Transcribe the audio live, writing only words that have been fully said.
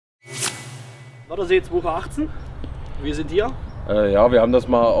Wörthersee 2018. Wir sind hier. Ja, wir haben das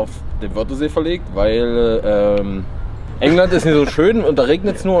mal auf den Wörthersee verlegt, weil England ist nicht so schön und da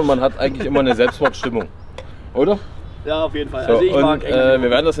regnet es nur und man hat eigentlich immer eine Selbstmordstimmung. Oder? Ja, auf jeden Fall. So, also ich mag England.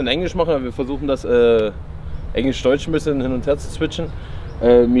 Wir werden das in Englisch machen, aber wir versuchen das Englisch-Deutsch ein bisschen hin und her zu switchen.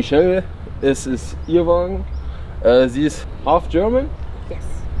 Michelle, es ist ihr Wagen. Sie ist half German? Yes.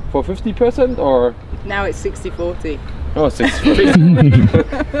 For 50% or? Now it's 60-40. Oh, 60%.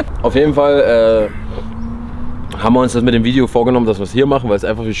 Auf jeden Fall haben wir uns das mit dem Video vorgenommen, dass wir es hier machen, weil es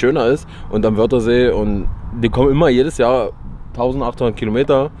einfach viel schöner ist und am Wörthersee, und wir kommen immer jedes Jahr 1800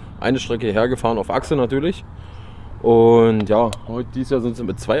 Kilometer eine Strecke hergefahren, auf Achse natürlich. Und ja, heute dieses Jahr sind wir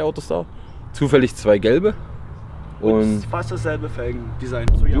mit 2 Autos da, zufällig 2 gelbe. Und fast dasselbe Felgendesign.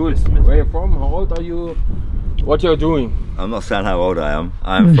 So, Jules, where are you from? How old are you? What you're doing? I'm not saying how old I am.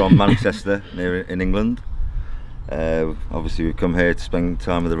 I'm from Manchester, near in England. Obviously we've come here to spend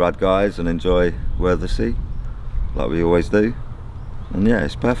time with the RAD guys and enjoy Wörthersee, like we always do. And yeah,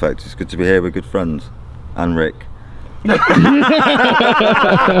 it's perfect. It's good to be here with good friends. And Rick.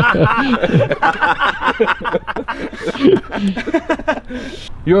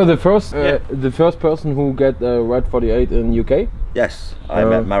 You're the first person who get RAD48 in UK? Yes, I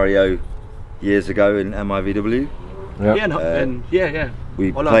met Mario years ago in MIVW. Yeah.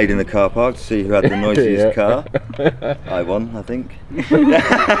 We played in the car park to see who had the noisiest car. I won, I think.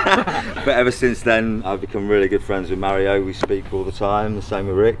 But ever since then, I've become really good friends with Mario. We speak all the time, the same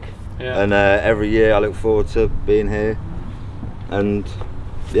with Rick. Yeah. And every year I look forward to being here. And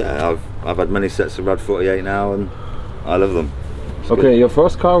yeah, I've had many sets of RAD48 now, and I love them. It's okay, good. Your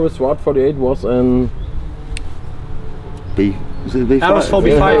first car with RAD48 was an Was it a B5? RS4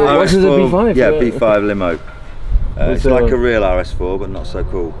 B5. Yeah. Was it a B5? Yeah, B5 limo. It's like a real RS4, but not so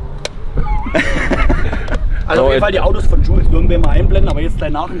cool. Also auf jeden Fall die Autos von Jules würden wir mal einblenden, aber jetzt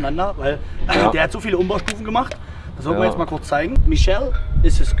gleich nacheinander, weil der hat so viele Umbaustufen gemacht. Das wollen wir jetzt mal kurz zeigen. Michelle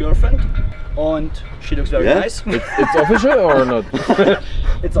is his girlfriend and she looks very nice. It's official or not?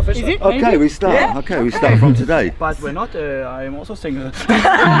 It's official. Is it? Okay, we start. Yeah. Okay, we start from today. But we're not. I'm also single.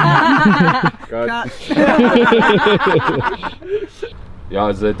 Ja,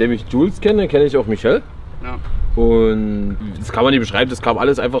 also seitdem ich Jules kenne, kenne ich auch Michelle. Ja. Und das kann man nicht beschreiben, das kam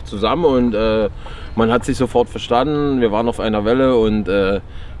alles einfach zusammen und man hat sich sofort verstanden, wir waren auf einer Welle und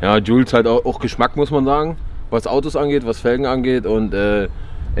ja, Jules halt auch Geschmack, muss man sagen, was Autos angeht, was Felgen angeht, und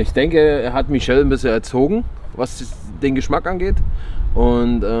ich denke, er hat Michelle ein bisschen erzogen, was den Geschmack angeht.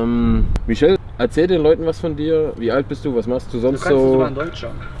 Und Michelle, erzähl den Leuten was von dir, wie alt bist du, was machst du sonst so? Du kannst sogar in Deutsch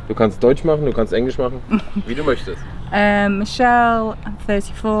schauen. Du kannst Deutsch machen, du kannst Englisch machen, wie du möchtest. Michelle, I'm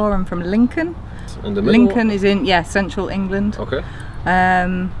 34, I'm from Lincoln. In the middle? Lincoln is in, central England. Okay.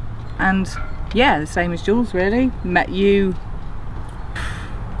 And yeah, the same as Jules really. Met you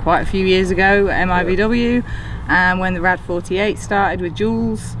quite a few years ago at MIVW, and when the RAD48 started with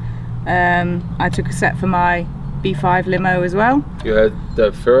Jules, I took a set for my B5 limo as well. You had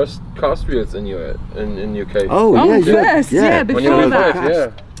the first cast wheels in UK. Oh yeah, first, yeah, When you before were that. five,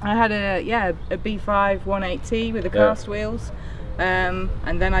 yeah. I had a B5 180 with the cast wheels, and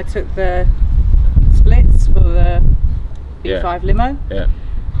then I took the splits for the B5 limo,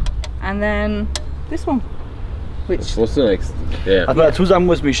 and then this one, which What's the next? Yeah. Was man dazu sagen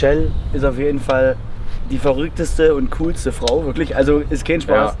muss, Michelle ist auf jeden Fall die verrückteste und coolste Frau, wirklich. Also ist kein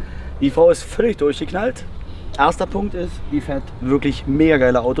Spaß. Ja. Die Frau ist völlig durchgeknallt. Erster Punkt ist, die fährt wirklich mega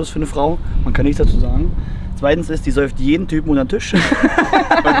geile Autos für eine Frau. Man kann nichts dazu sagen. Zweitens ist, die säuft jeden Typen unter den Tisch.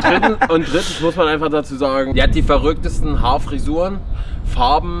 Und drittens muss man einfach dazu sagen, die hat die verrücktesten Haarfrisuren,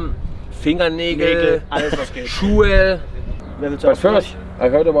 Farben, Fingernägel, alles was geht. Schuhe. But first, I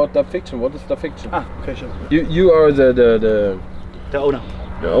heard about the fiction. What is the fiction? Ah, okay, sure. You are the owner.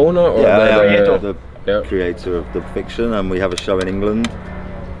 The owner or the creator of the fiction, and we have a show in England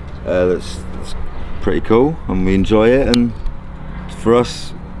that's pretty cool, and we enjoy it. And for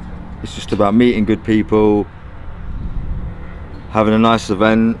us, it's just about meeting good people, having a nice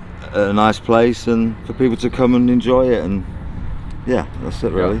event at a nice place, and for people to come and enjoy it. And yeah, that's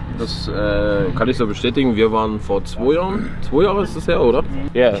it really. Ja, das kann ich so bestätigen. Wir waren vor 2 Jahren, 2 Jahre ist das her, oder?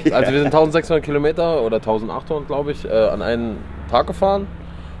 Ja, also wir sind 1600 Kilometer oder 1800, glaube ich, an einem Tag gefahren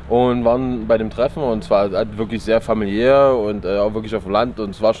und waren bei dem Treffen, und es war halt wirklich sehr familiär und auch wirklich auf dem Land, und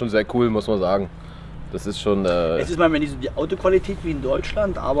es war schon sehr cool, muss man sagen. Das ist schon... Es ist manchmal nicht so die Autoqualität wie in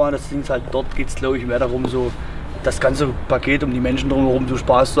Deutschland, aber das Ding ist halt, dort geht es glaube ich mehr darum, so das ganze Paket, um die Menschen drumherum so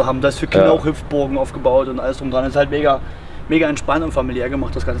Spaß zu haben. Da ist für Kinder auch Hüpfburgen aufgebaut und alles drum dran. Es ist halt mega entspannt und familiär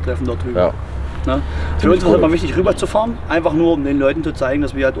gemacht, das ganze Treffen dort drüben. Ja. Ne? Für uns war es halt mal wichtig, rüber zu fahren, einfach nur um den Leuten zu zeigen,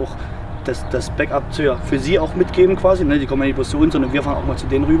 dass wir halt auch das Backup für sie auch mitgeben quasi. Ne? Die kommen ja nicht bloß zu uns, sondern wir fahren auch mal zu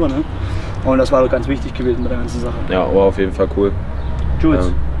denen rüber. Ne? Und das war doch ganz wichtig gewesen bei der ganzen Sache. Ja, war auf jeden Fall cool.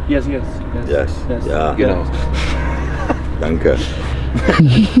 Jules, yes. Ja. Genau. Danke.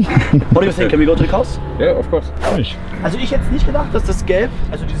 What do you think? Can we go to the cars? Ja, of course. Also ich hätte nicht gedacht, dass das Gelb,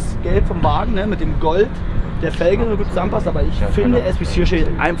 also dieses Gelb vom Wagen, ne, mit dem Gold der Felge so gut zusammenpasst, aber ich finde es, wie es hier steht,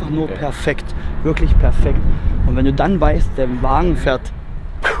 einfach nur perfekt. Wirklich perfekt. Und wenn du dann weißt, der Wagen fährt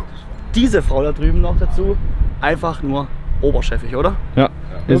diese Frau da drüben noch dazu, einfach nur oberchefig, oder? Ja,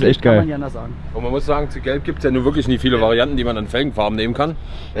 ist echt Kann geil. man nicht anders sagen. Und man muss sagen, zu Gelb gibt es ja nur wirklich nicht viele Varianten, die man an Felgenfarben nehmen kann.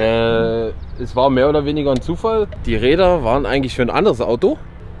 Es war mehr oder weniger ein Zufall. Die Räder waren eigentlich für ein anderes Auto.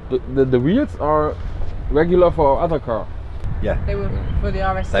 The wheels are regular for our other car. Yeah. They were for the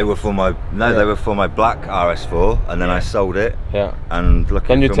RS. They were for my they were for my black RS4, and then I sold it. Yeah. And looking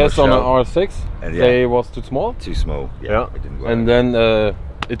Then you for test on an Michelle, RS6. And They was too small. too small. Yeah. It didn't work. And then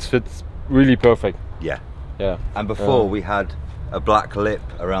it fits really perfect. Yeah. Yeah. And before we had a black lip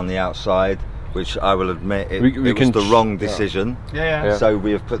around the outside, which I will admit it, We it was can the wrong decision. Yeah. So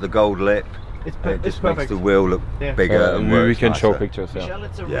we have put the gold lip. It's, And it it's just makes perfect. the wheel look bigger and we works can show nicer. pictures. Yeah. Michelle,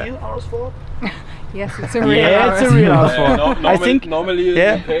 it's a Yeah. real RS4? Yes, it's a real Yeah, it's a RS. real RS4. I think, normally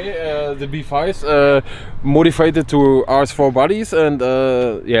yeah. the B5s modified it to RS4 bodies and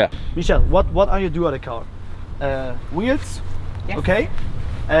yeah. Michelle, what are you doing at the car? Wheels, Yes. okay,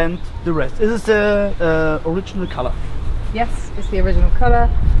 and the rest. Is this the original color? Yes, it's the original colour.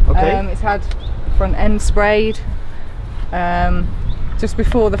 Okay. It's had the front end sprayed just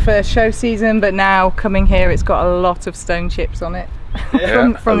before the first show season, but now coming here it's got a lot of stone chips on it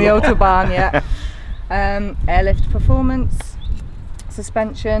from the Autobahn. Yeah. Airlift performance,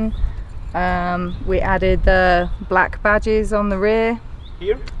 suspension. We added the black badges on the rear.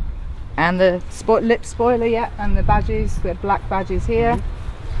 Here? And the lip spoiler, yeah, and the badges, the black badges here,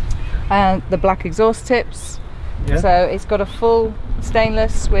 and the black exhaust tips. Yeah. So it's got a full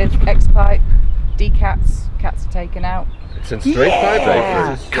stainless with X-pipe, decats, cats are taken out. It's in straight pipe.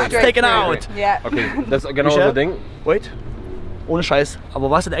 Yeah. Cuts Straight taken through. out. Yeah. Okay, das ist genau Michelle? unser Ding. Wait. Ohne Scheiß. Aber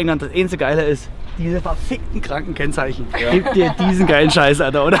was in England das einzige Geile ist, diese verfickten Krankenkennzeichen. Gib dir diesen geilen Scheiß,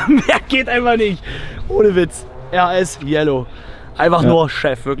 Alter, oder? Mehr geht einfach nicht. Ohne Witz. RS Yellow. Einfach nur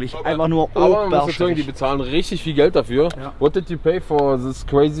Chef, wirklich. Einfach nur Aber man muss jetzt sagen, die oberchefig. bezahlen richtig viel Geld dafür. Ja. What did you pay for this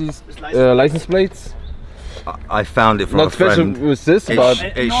crazy license plates? I found it from Not a special friend. with this, It but sh-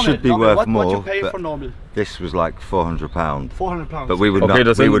 it should be worth what more, you pay but- for normal? This was like £400, 400 pounds. but we would Okay, not.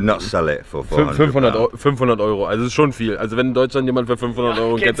 das We sind would not sell it for 400. 500 Euro, also das ist schon viel. Also wenn in Deutschland jemand für 500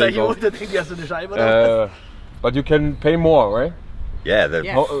 Euro ein Kennzeichen Kennzeichen kauft. unter drin, hast du eine Scheibe oder? But you can pay more, right? Yeah, the,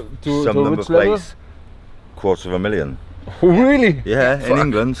 Yeah. To some number which level? plates, $250,000. Really? Yeah, in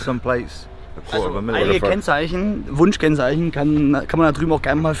England, some plates a $250,000. Einige Kennzeichen, Wunschkennzeichen kann man da drüben auch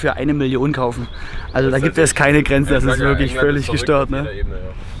gerne mal für 1 Million kaufen. Also da gibt es keine Grenze, das ist wirklich völlig gestört. Ne?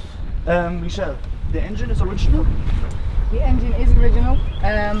 Michelle, the engine is original? The engine is original,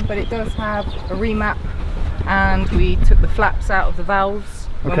 but it does have a remap, and we took the flaps out of the valves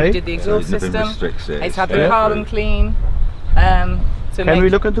when Okay. we did the exhaust Nothing system. restricts it. It's had the Yeah. carbon clean. To Can we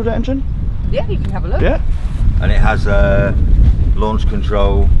make, look into the engine? yeah, you can have a look. Yeah. And it has a launch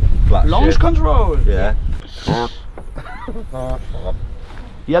control, flat Launch shift. control. Yeah.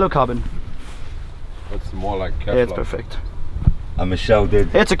 Yellow carbon. It's more like Yeah, it's perfect. And Michelle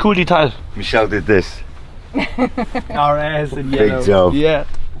did. It's a cool detail. Michelle did this. RS in Big yellow. job. Yeah.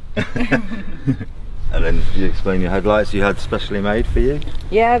 And then you explain your headlights you had specially made for you.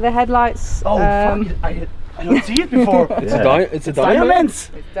 Yeah, the headlights. Oh, fuck it. I don't see it before. It's a diamond.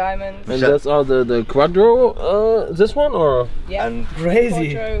 Diamonds. It's diamonds. And that's the Quadro, this one or? Yeah. And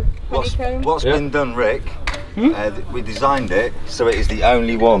Crazy. Quattro honeycomb. what's Yeah. been done, Rick? We designed it so it is the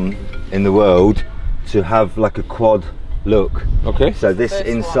only one in the world to have like a quad look. Okay. So this First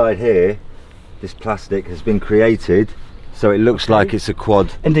inside here, this plastic has been created so it looks like it's a quad.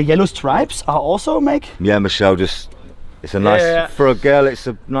 And the yellow stripes are also make? Yeah, Michelle just. It's a nice Yeah. for a girl. It's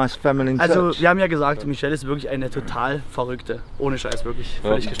a nice feminine Also, touch. wir haben ja gesagt, Michelle ist wirklich eine total verrückte. Ohne Scheiß, wirklich. Ja,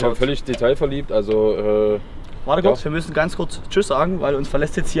 Völlig ich bin gestört. völlig detailverliebt, also Warte kurz, wir müssen ganz kurz Tschüss sagen, weil uns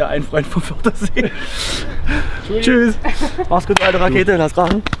verlässt jetzt hier ein Freund vom Wörthersee. Tschüss. Mach's gut, alte Rakete, lass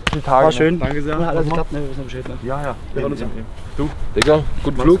krachen. War schön. Danke sehr. Hat alles geklappt, ne? Wir wissen Bescheid, ne? Ja. Wir hören uns ja. Digga,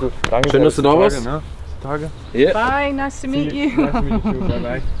 guten Flug. Danke Schön, dass du da warst. Ne? Tage. Yeah. Bye, nice to meet you. Nice to meet you. Bye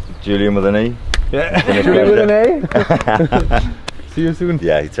bye. Julian with an E. See you soon.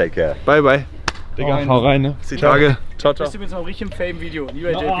 Yeah, you take care. Bye bye. Digga, Hau rein, ne? Die Tage. Ciao, ciao. Bist du übrigens noch richtig im Fame-Video,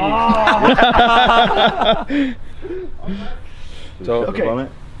 lieber JP. So, Okay. On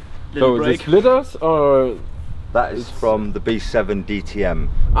it. Little so the break. splitters or? That is from the B7 DTM,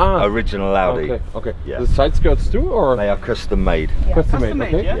 Ah, original Audi. okay. Yeah. The side skirts too or? They are custom made. Custom Custom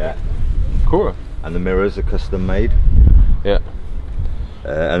made, okay. yeah? Yeah. Cool. And the mirrors are custom made. Yeah.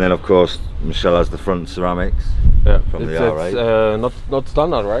 And then of course Michelle has the front ceramics. Yeah. From the it's R8. not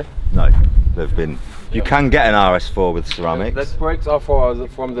standard, right? No, they've been. You can get an RS4 with ceramics. That brakes are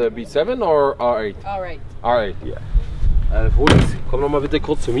from the B7 or R8? R8. R8. Yeah. Frohlix, komm noch mal bitte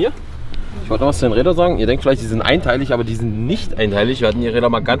kurz zu mir. Ich wollte noch was zu den Rädern sagen. Ihr denkt vielleicht, die sind einteilig, aber die sind nicht einteilig. Wir hatten die Räder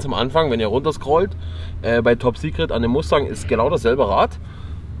mal ganz am Anfang, wenn ihr runterscrollt. Bei Top Secret an dem Mustang ist genau dasselbe Rad.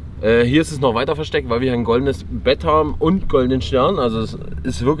 Hier ist es noch weiter versteckt, weil wir ein goldenes Bett haben und goldenen Stern. Also es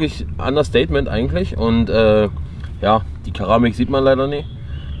ist wirklich ein Understatement eigentlich. Und ja, die Keramik sieht man leider nicht.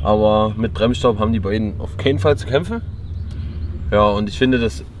 Aber mit Bremsstaub haben die beiden auf keinen Fall zu kämpfen. Ja, und ich finde,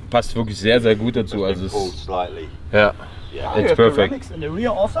 das passt wirklich sehr, sehr gut dazu. Also es, ja, it's perfect.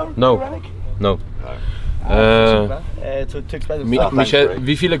 No, no. Michelle,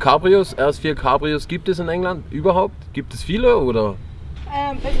 wie viele Cabrios, RS4 Cabrios gibt es in England überhaupt? Gibt es viele oder?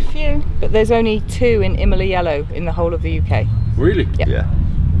 There's a few, but there's only 2 in Imolagelb in the whole of the UK. Really? Yeah. Yeah.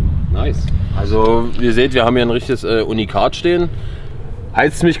 Nice. Also ihr seht, wir haben hier ein richtiges Unikat stehen.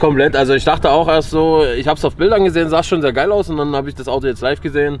 Heizt mich komplett. Also ich dachte auch erst so, ich habe es auf Bildern gesehen, sah schon sehr geil aus und dann habe ich das Auto jetzt live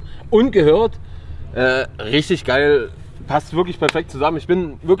gesehen und gehört. Richtig geil, passt wirklich perfekt zusammen. Ich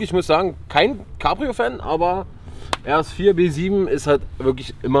bin wirklich, ich muss sagen, kein Cabrio-Fan, aber RS4 B7 ist halt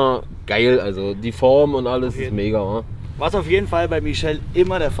wirklich immer geil. Also die Form und alles ist mega. Oder? Was auf jeden Fall bei Michelle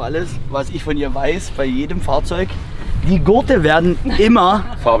immer der Fall ist, was ich von ihr weiß, bei jedem Fahrzeug, die Gurte werden immer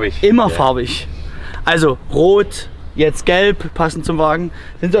farbig. Farbig. Also rot, jetzt gelb, passend zum Wagen.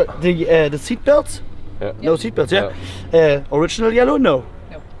 Sind so die Seatbelts? Ja. No Seatbelts, yeah. Original yellow? No.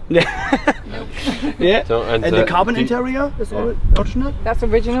 No. Yeah. So, and the carbon interior is original? That's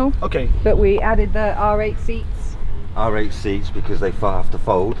original. Okay. But we added the R8 seats. R8 seats because they have to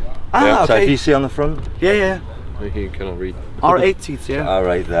fold. Ah, So okay. if you see on the front, Yeah. You cannot read. R8 seats, yeah.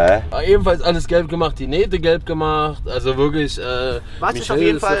 R8 there. Ebenfalls alles gelb gemacht, die Nähte gelb gemacht, also wirklich. Was ist auf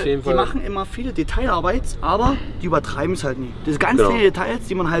jeden Fall, die machen immer viele Detailarbeit, aber die übertreiben es halt nie. Das ganz kleine Details,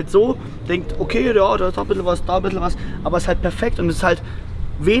 die man halt so denkt, okay, ja, da ist ein bisschen was, da ein bisschen was, aber es ist halt perfekt und es ist halt,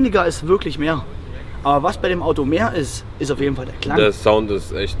 weniger ist wirklich mehr. Aber was bei dem Auto mehr ist, ist auf jeden Fall der Klang. Der Sound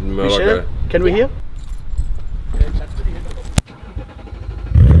ist echt ein Mörder. Michelle, can we hear?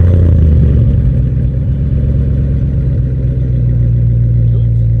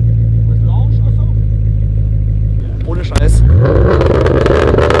 Ohne Scheiß.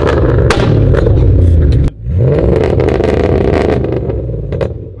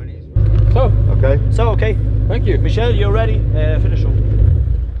 So, okay. Thank you. Michelle, you're ready. Finish off.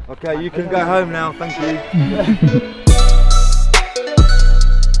 Okay, you can go home now. Thank you.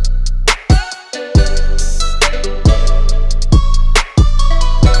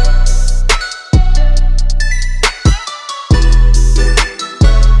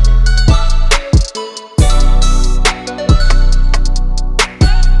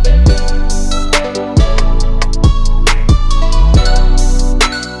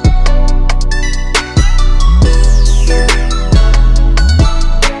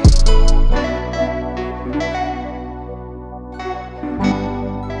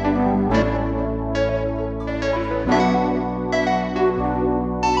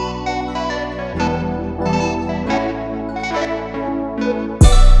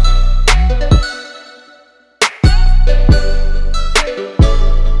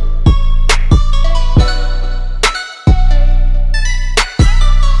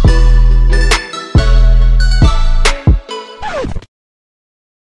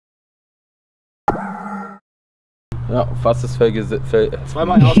 Ja, fast das Fell.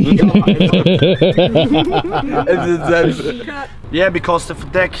 Zweimal aus. Yeah, because the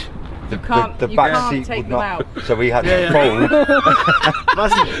deck. The You back can't seat take would them not. out. So we had to Yeah. fold.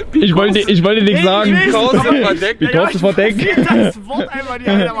 Was? Ich wollte nichts sagen. verdeckt. Wie groß das verdeckt? Das Wort einfach nicht,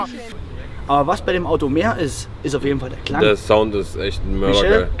 Alter. Aber was bei dem Auto mehr ist, ist auf jeden Fall der Klang. Der Sound ist echt ein Mörder.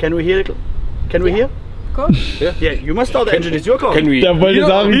 Michelle, can we hear? Can we hear? Of course. Yeah, you must start the engine. It's your car. Can we Der wollte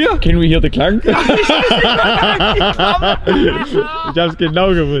sagen, can we hear the Klang? Ich hab's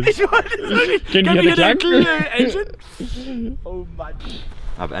genau gewusst. Ich wollte sagen, Can we hear the Klang? Engine? Oh Mann.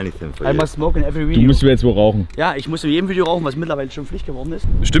 Have anything for I you. must smoke in every Du video. musst jetzt wohl rauchen. Ja, ich muss in jedem Video rauchen, was mittlerweile schon Pflicht geworden ist.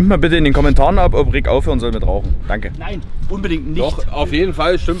 Stimmt mal bitte in den Kommentaren ab, ob Rick aufhören soll mit Rauchen. Danke. Nein, unbedingt nicht. Doch, auf jeden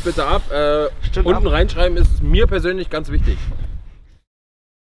Fall, stimmt bitte ab. Stimmt Unten ab. reinschreiben ist mir persönlich ganz wichtig.